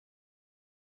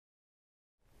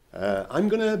I'm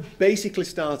going to basically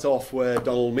start off where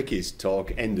Donald Mickey's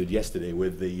talk ended yesterday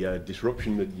with the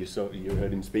disruption that you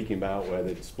heard him speaking about, where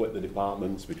they'd split the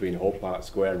departments between Hope Park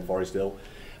Square and Forest Hill.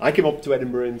 I came up to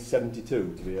Edinburgh in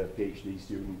 '72 to be a PhD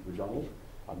student with Donald.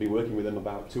 I'd been working with him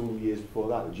about 2 years before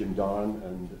that with Jim Doran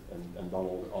and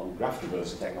Donald on graph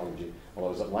traversal technology while I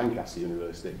was at Lancaster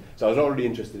University. So I was already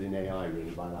interested in AI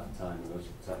really by that time when I was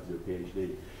starting to do a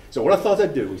PhD. So what I thought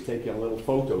I'd do was take you on a little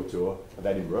photo tour of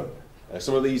Edinburgh.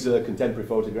 Some of these are contemporary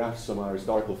photographs, some are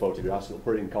historical photographs, and I'll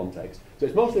put it in context. So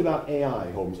it's mostly about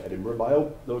AI homes at Edinburgh, but I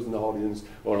hope those in the audience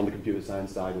or on the computer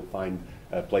science side will find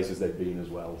places they've been as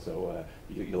well, so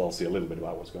you'll all see a little bit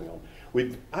about what's going on.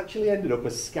 We've actually ended up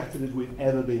as scattered as we've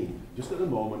ever been. Just at the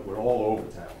moment, we're all over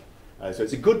town. So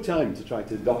it's a good time to try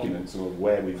to document some of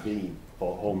where we've been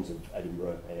for homes of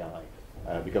Edinburgh AI.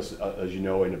 Because, as you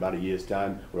know, in about a year's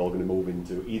time, we're all going to move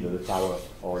into either the Tower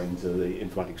or into the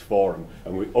Informatics Forum.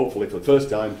 And we, hopefully, for the first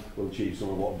time, we'll achieve some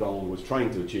of what Donald was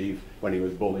trying to achieve when he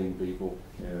was bullying people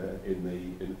in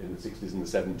the 60s and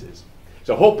the 70s.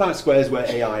 So Hope Park Square is where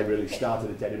AI really started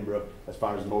at Edinburgh, as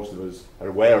far as most of us are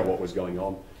aware of what was going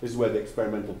on. This is where the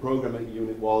experimental programming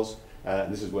unit was.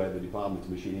 And this is where the Department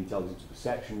of Machine Intelligence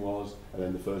Perception was, and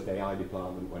then the first AI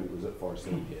department when it was at Forest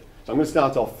Hill here. So I'm going to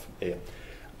start off here.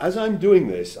 As I'm doing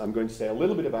this, I'm going to say a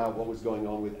little bit about what was going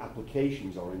on with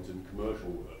applications-oriented and commercial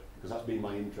work, because that's been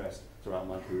my interest throughout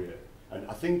my career. And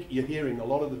I think you're hearing a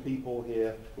lot of the people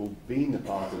here who've been a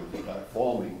part of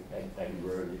forming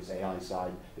Edinburgh and its AI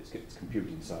side, its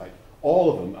computing side.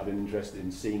 All of them have an interest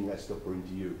in seeing their stuff put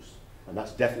into use. And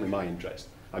that's definitely my interest.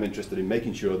 I'm interested in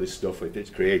making sure this stuff, if it's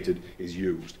created, is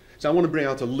used. So I want to bring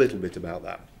out a little bit about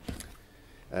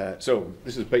that. So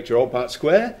this is a picture of Hope Park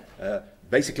Square.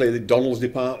 Basically, the Donald's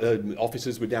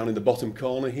offices were down in the bottom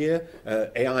corner here.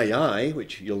 AII,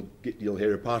 which you'll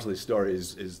hear a part of this story,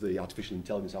 is the Artificial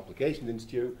Intelligence Applications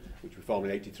Institute, which we formed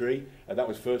in '83. That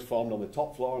was first formed on the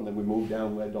top floor, and then we moved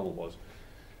down where Donald was.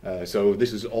 So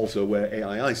this is also where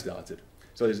AII started.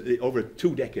 So over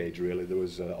 2 decades, really, there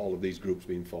was all of these groups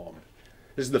being formed.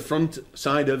 This is the front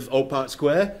side of Hope Park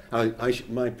Square.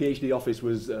 My PhD office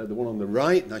was the one on the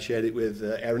right, and I shared it with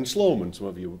Aaron Sloman, some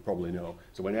of you would probably know.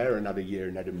 So when Aaron had a year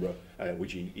in Edinburgh,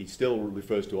 which he still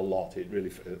refers to a lot, it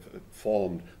really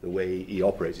formed the way he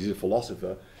operates. He's a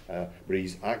philosopher, but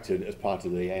he's acted as part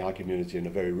of the AI community and a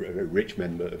very rich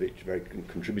member of it, very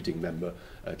contributing member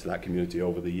to that community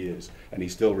over the years. And he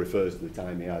still refers to the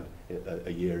time he had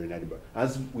a year in Edinburgh,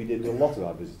 as we did with a lot of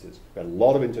our visitors. We had a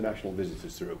lot of international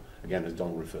visitors through, again, as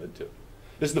Donald referred to.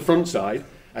 This is the front side,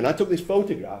 and I took this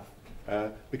photograph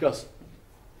because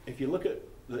if you look at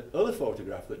the other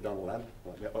photograph that Donald had,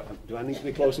 do I need to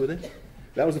be closer with it?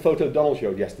 That was the photo Donald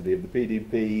showed yesterday of the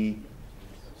PDP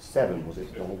 7, was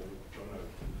it, Donald?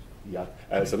 Yeah,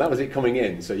 so that was it coming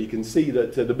in. So you can see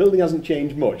that the building hasn't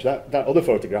changed much. That other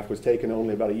photograph was taken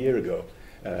only about a year ago.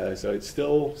 So it's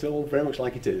still very much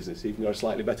like it is. It's even got a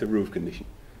slightly better roof condition.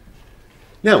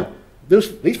 Now,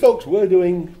 these folks were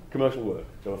doing commercial work.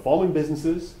 They were forming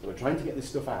businesses. They were trying to get this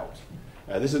stuff out.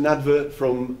 This is an advert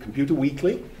from Computer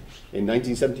Weekly in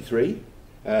 1973.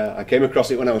 I came across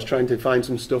it when I was trying to find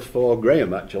some stuff for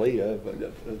Graham, actually,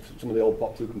 some of the old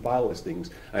Pop2 compile listings.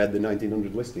 I had the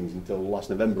 1900 listings until last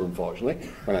November, unfortunately,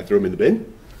 when I threw them in the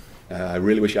bin. I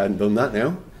really wish I hadn't done that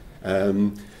now.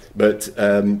 But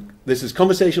this is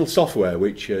conversational software,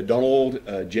 which Donald,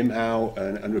 Jim Howe,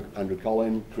 and Andrew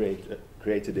Collin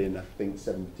created in, I think,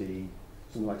 something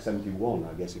like 71,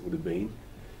 I guess it would have been.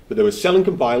 But there were selling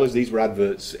compilers. These were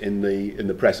adverts in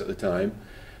the press at the time.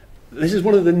 This is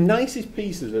one of the nicest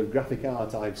pieces of graphic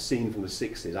art I've seen from the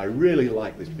 60s. I really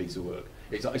like this piece of work.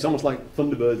 It's almost like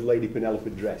Thunderbird's Lady Penelope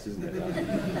dress, isn't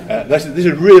it? This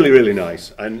is really, really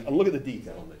nice. And look at the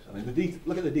detail on this. I mean,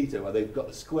 look at the detail where they've got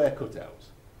the square cutouts.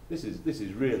 This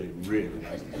is really, really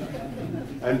nice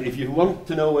design. And if you want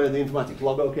to know where the Informatics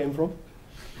logo came from,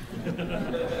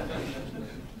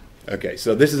 okay,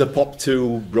 so this is a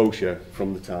Pop2 brochure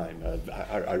from the time.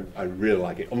 I really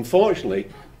like it. Unfortunately,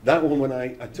 that one, when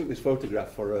I took this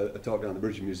photograph for a talk down at the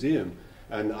British Museum,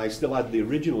 and I still had the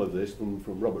original of this from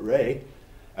Robert Ray.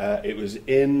 It was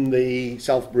in the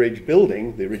South Bridge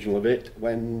building, the original of it,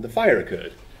 when the fire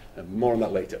occurred. More on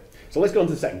that later. So let's go on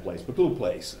to the second place, Buccleuch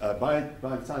Place. By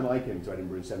the time I came to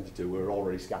Edinburgh in '72, we were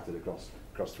already scattered across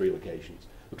 3 locations.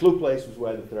 Buccleuch Place was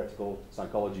where the theoretical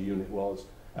psychology unit was,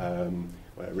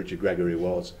 where Richard Gregory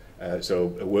was. So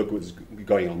work was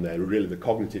going on there, really the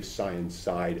cognitive science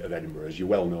side of Edinburgh. As you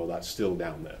well know, that's still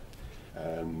down there.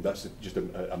 That's just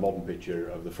a modern picture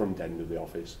of the front end of the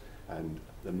office, and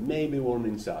there may be one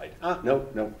inside. No,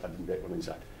 I didn't get one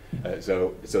inside.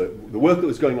 So the work that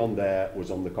was going on there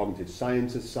was on the cognitive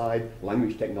sciences side,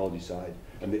 language technology side,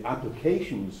 and the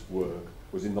applications work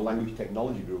was in the language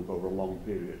technology group over a long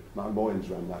period. Mark Moyens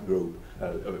ran that group,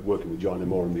 working with John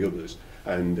Moore and the others,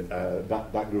 and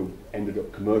that group ended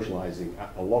up commercialising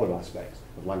a lot of aspects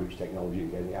of language technology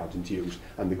and getting it out into use,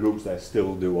 and the groups there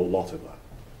still do a lot of that.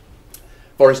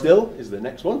 Forest Hill is the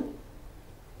next one.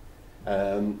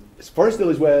 Forest Hill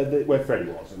is where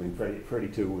Freddie was. I mean, Freddie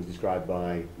too was described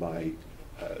by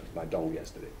Donald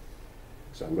yesterday.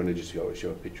 So I'm going to just show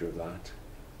a picture of that.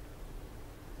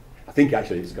 I think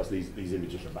actually it's because these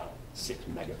images are about 6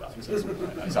 megabytes or something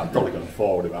like that. So I'm probably going to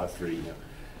forward about 3 now.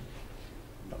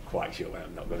 Not quite sure why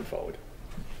I'm not going forward.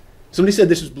 Somebody said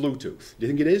this was Bluetooth. Do you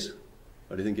think it is?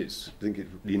 Or do you think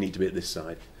you need to be at this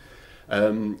side?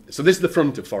 So this is the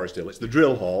front of Forest Hill. It's the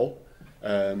drill hall.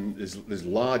 There's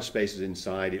large spaces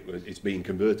inside. It's been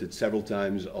converted several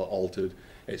times, or altered.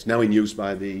 It's now in use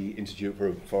by the Institute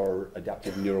for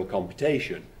Adaptive Neural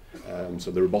Computation.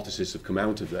 So the roboticists have come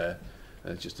out of there.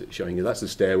 Just showing you, that's the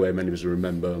stairway many of us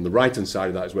remember. On the right-hand side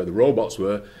of that is where the robots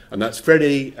were, and that's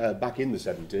Freddie back in the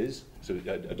 70s. So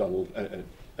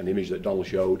an image that Donald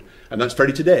showed, and that's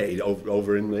Freddie today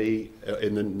over in the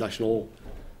National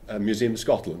Museum of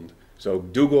Scotland. So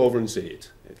do go over and see it.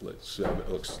 It looks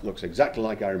exactly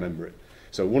like I remember it.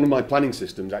 So one of my planning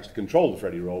systems actually controlled the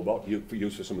Freddie robot for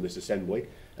use for some of this assembly.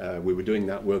 We were doing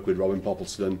that work with Robin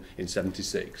Poppleston in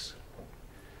 '76.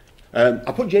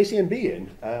 I put JCMB in.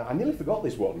 I nearly forgot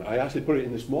this one. I actually put it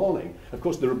in this morning. Of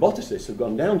course, the roboticists have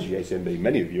gone down to JCMB.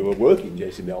 Many of you are working in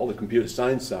JCMB. All the computer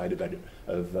science side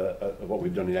of what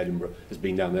we've done in Edinburgh has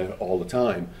been down there all the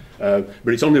time. But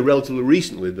it's only relatively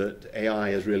recently that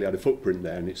AI has really had a footprint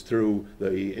there, and it's through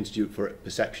the Institute for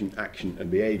Perception, Action and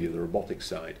Behaviour, the robotics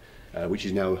side, which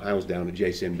is now housed down at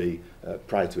JCMB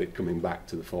prior to it coming back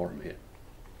to the forum here.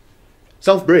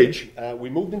 South Bridge,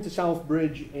 we moved into South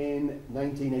Bridge in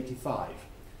 1985.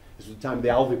 This was the time of the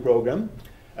ALVI programme.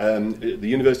 The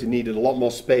university needed a lot more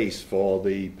space for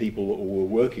the people who were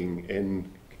working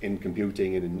in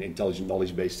computing and in intelligent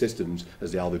knowledge-based systems,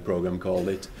 as the ALVI programme called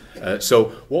it. So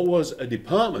what was a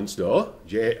department store,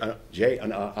 J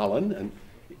and R Allen, and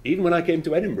even when I came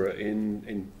to Edinburgh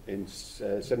in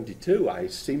 '72, I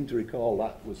seem to recall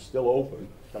that was still open.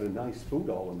 Had a nice food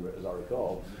hall under it, as I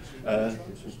recall.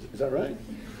 Is that right?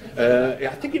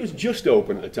 I think it was just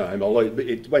open at the time, although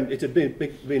it had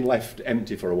been left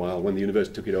empty for a while when the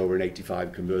university took it over in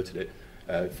 '85, converted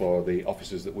it for the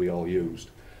offices that we all used.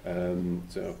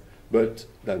 But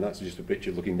then that's just a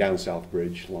picture looking down South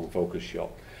Bridge, long focus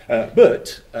shot.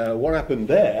 But what happened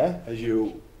there, as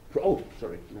you... Oh,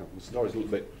 sorry, no, the story's a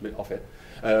little bit off here.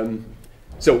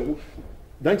 So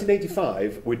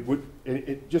 1985,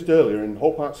 just earlier in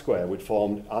Hope Park Square, we'd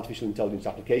formed Artificial Intelligence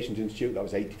Applications Institute. That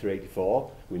was 83,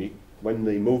 84. When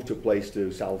the move took place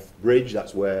to South Bridge,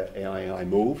 that's where AI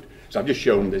moved. So I've just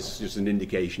shown this, just an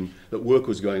indication that work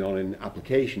was going on in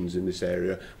applications in this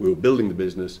area. We were building the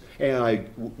business. AI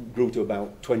grew to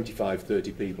about 25,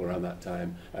 30 people around that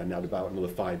time, and had about another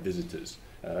 5 visitors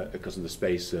because of the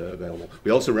space available. We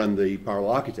also ran the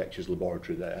Parallel Architectures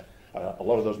laboratory there. A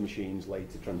lot of those machines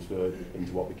later transferred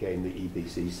into what became the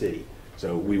EPCC.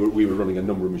 So we were running a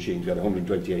number of machines. We had a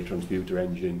 128 transputer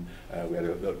engine, we had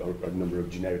a number of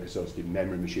generic associative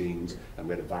memory machines, and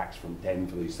we had a VAX front end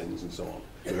for these things and so on.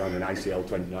 We ran an ICL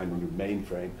 2900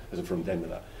 mainframe as a front end of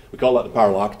that. We call that the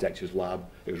Parallel Architectures Lab.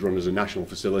 It was run as a national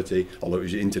facility, although it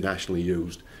was internationally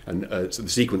used. And so the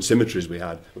sequence symmetries we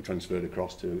had were transferred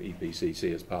across to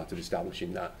EPCC as part of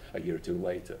establishing that a year or two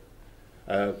later.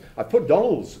 I put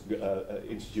Donald's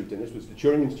institute in. This was the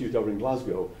Turing Institute over in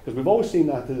Glasgow, because we've always seen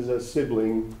that as a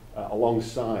sibling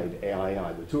alongside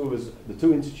AII. The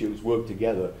two institutes worked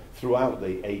together throughout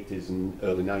the 80s and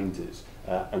early 90s.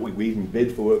 And we even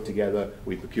bid for work together,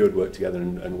 we procured work together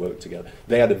and worked together.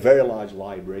 They had a very large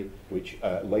library, which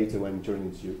later, when Turing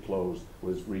Institute closed,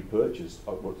 was repurchased,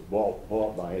 was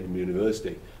bought by Edinburgh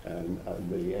University and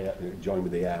joined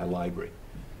with the AI library.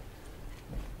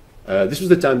 This was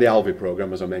the time of the ALVI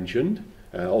programme, as I mentioned.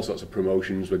 All sorts of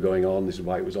promotions were going on. This is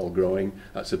why it was all growing.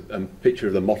 That's a picture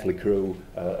of the motley crew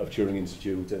of Turing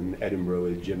Institute and Edinburgh,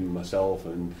 with Jim and myself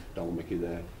and Donald Mickey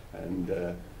there,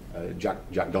 and Jack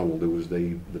Donald, who was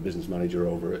the business manager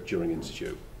over at Turing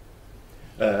Institute.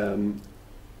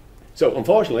 So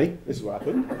unfortunately, this is what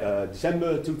happened.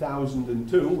 December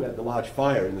 2002, we had the large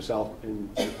fire in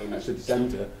the city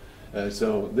centre.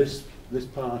 So this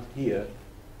part here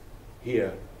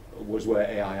was where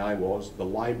AII was. The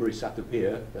library sat up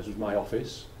here. This was my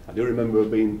office. I do remember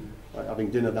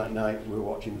having dinner that night. We were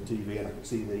watching the TV, and I could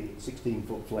see the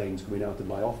 16-foot flames coming out of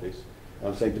my office.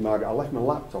 I'm saying to Margaret, I left my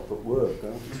laptop at work. I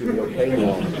don't see the okay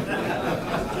anymore.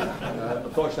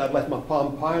 Unfortunately, I'd left my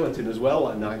Palm Pilot in as well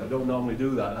that night. I don't normally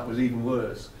do that. That was even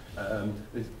worse.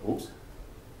 Oops.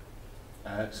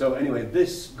 So anyway,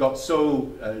 this got so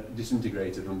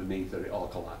disintegrated underneath that it all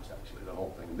collapsed, actually, the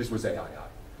whole thing. This was AII.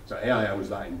 So AII was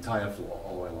that entire floor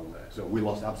all the way along there. So we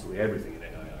lost absolutely everything in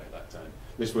AII at that time.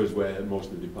 This was where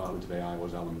most of the department of AI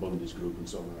was, Alan Bundy's group and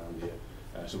so on around here.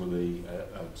 Some of the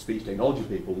speech technology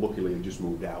people, luckily, had just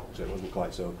moved out, so it wasn't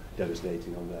quite so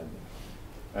devastating on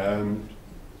them.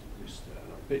 Just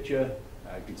another picture.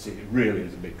 You can see it really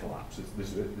is a big collapse.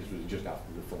 This was just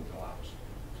after the full collapse.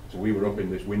 So we were up in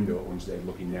this window at one stage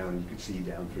looking down, and you could see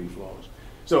down 3 floors.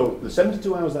 So the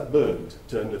 72 hours that burned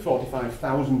turned the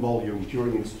 45,000 volume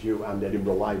Turing Institute and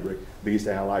Edinburgh Library, biggest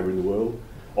AI library in the world,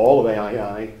 all of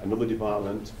AII, another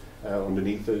department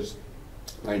underneath us,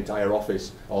 my entire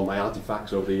office, all my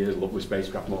artifacts over the years, lovely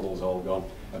spacecraft models, all gone.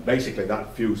 And basically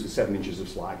that fused to 7 inches of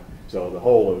slag. So the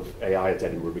whole of AI at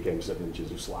Edinburgh became 7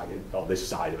 inches of slag, or this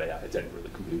side of AI at Edinburgh, the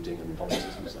computing and the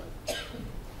system side.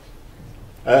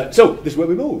 So this is where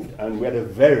we moved, and we had a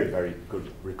very, very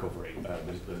good recovery.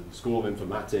 The School of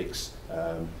Informatics,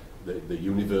 the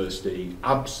university,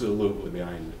 absolutely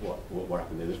behind what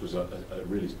happened there. This was a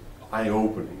really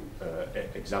eye-opening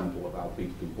example of how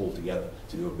people can pull together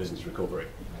to do a business recovery.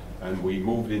 And we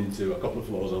moved into a couple of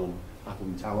floors on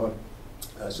Appleton Tower.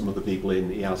 Some of the people in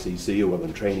ERCC, who were on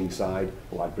the training side,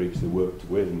 who I previously worked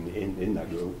with in that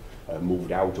group,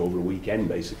 moved out over a weekend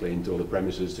basically into other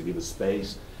premises to give us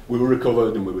space. We were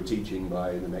recovered and we were teaching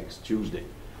by the next Tuesday.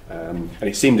 And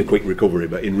it seemed a quick recovery,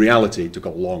 but in reality it took a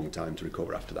long time to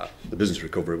recover after that. The business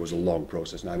recovery was a long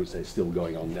process, and I would say it's still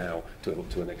going on now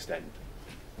to an extent.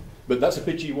 But that's a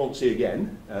picture you won't see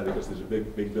again, because there's a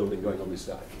big building going on this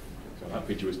side. So that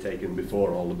picture was taken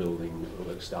before all the building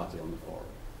started on the floor.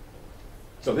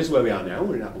 So this is where we are now.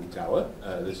 We're in Appleton Tower.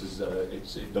 This is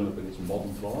it's done up in its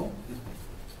modern form.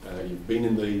 You've been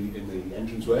in the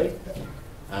entranceway.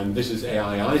 And this is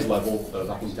AII's level of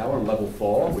Appleton Tower, and level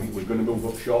 4. We're going to move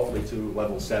up shortly to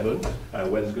level 7,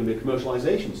 where there's going to be a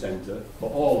commercialisation centre for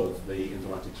all of the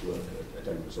informatics work at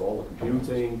Edinburgh. So all the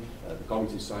computing, the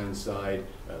cognitive science side,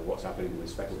 what's happening with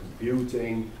spectral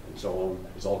computing, and so on,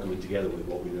 is all coming together with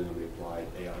what we're doing on the applied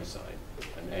AI side.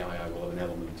 And AII will have an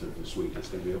element of the suite that's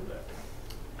going to be up there.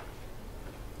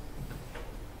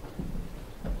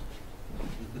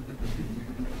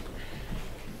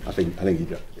 I think you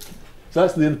got it. So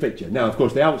that's the other picture. Now, of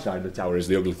course, the outside of the tower is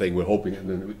the ugly thing we're hoping it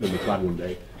will be clad one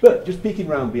day. But just peeking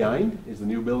round behind is the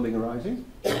new building arising.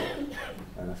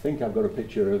 And I think I've got a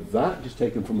picture of that, just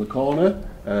taken from the corner.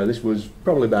 This was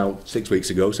probably about 6 weeks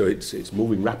ago, so it's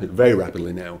moving very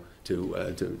rapidly now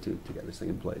to get this thing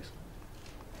in place.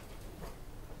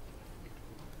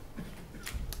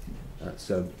 That's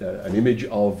an image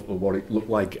of what it looked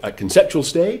like at conceptual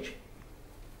stage.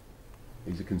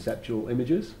 These are conceptual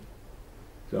images.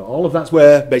 So all of that's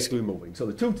where basically we're moving. So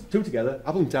the two together,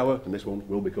 Appleton Tower and this one,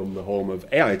 will become the home of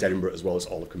AI at Edinburgh, as well as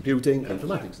all of computing and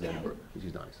informatics at Edinburgh, which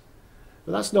is nice.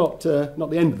 But that's not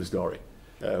the end of the story.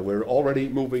 We're already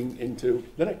moving into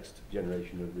the next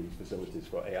generation of these facilities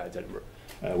for AI at Edinburgh.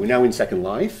 We're now in Second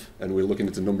Life, and we're looking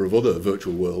at a number of other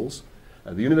virtual worlds.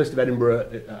 The University of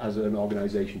Edinburgh has an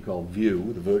organisation called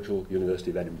VIEW, the Virtual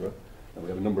University of Edinburgh, and we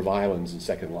have a number of islands in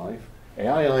Second Life.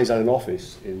 AII's had an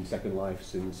office in Second Life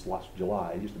since last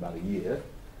July, just about a year.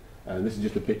 And this is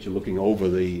just a picture looking over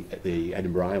the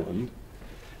Edinburgh Island.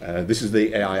 This is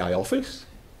the AII office.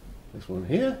 This one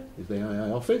here is the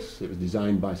AII office. It was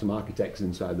designed by some architects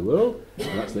inside the world.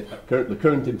 And that's the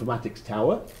current informatics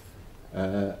tower.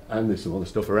 And there's some other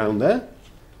stuff around there.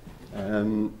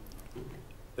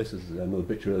 This is another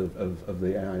picture of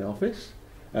the AII office.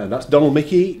 That's Donald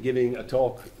Mickey giving a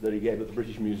talk that he gave at the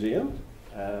British Museum.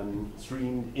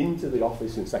 Streamed into the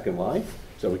office in Second Life,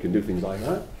 so we can do things like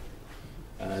that.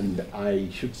 And I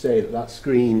should say that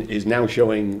screen is now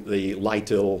showing the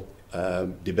Lytle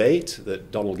debate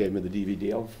that Donald gave me the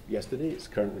DVD of yesterday. It's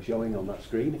currently showing on that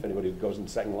screen if anybody goes into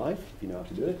Second Life, if you know how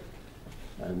to do it.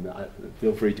 And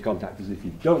feel free to contact us if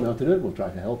you don't know how to do it. We'll try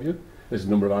to help you. There's a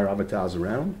number of our avatars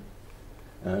around.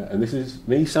 And this is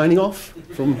me signing off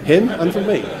from him and from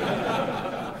me.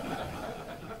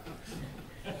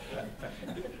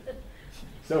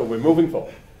 So we're moving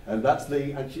forward, and that's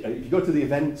if you go to the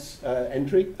events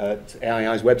entry at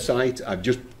AII's website, I've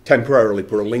just temporarily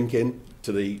put a link in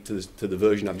to the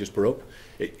version I've just put up.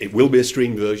 It will be a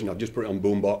streamed version. I've just put it on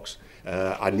Boombox.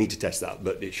 I need to test that,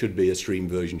 but it should be a streamed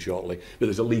version shortly. But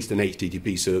there's at least an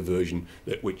HTTP serve version,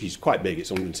 which is quite big.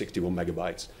 It's 161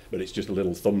 megabytes, but it's just a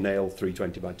little thumbnail,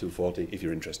 320 by 240. If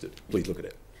you're interested, please look at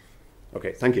it.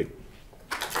 Okay, thank you.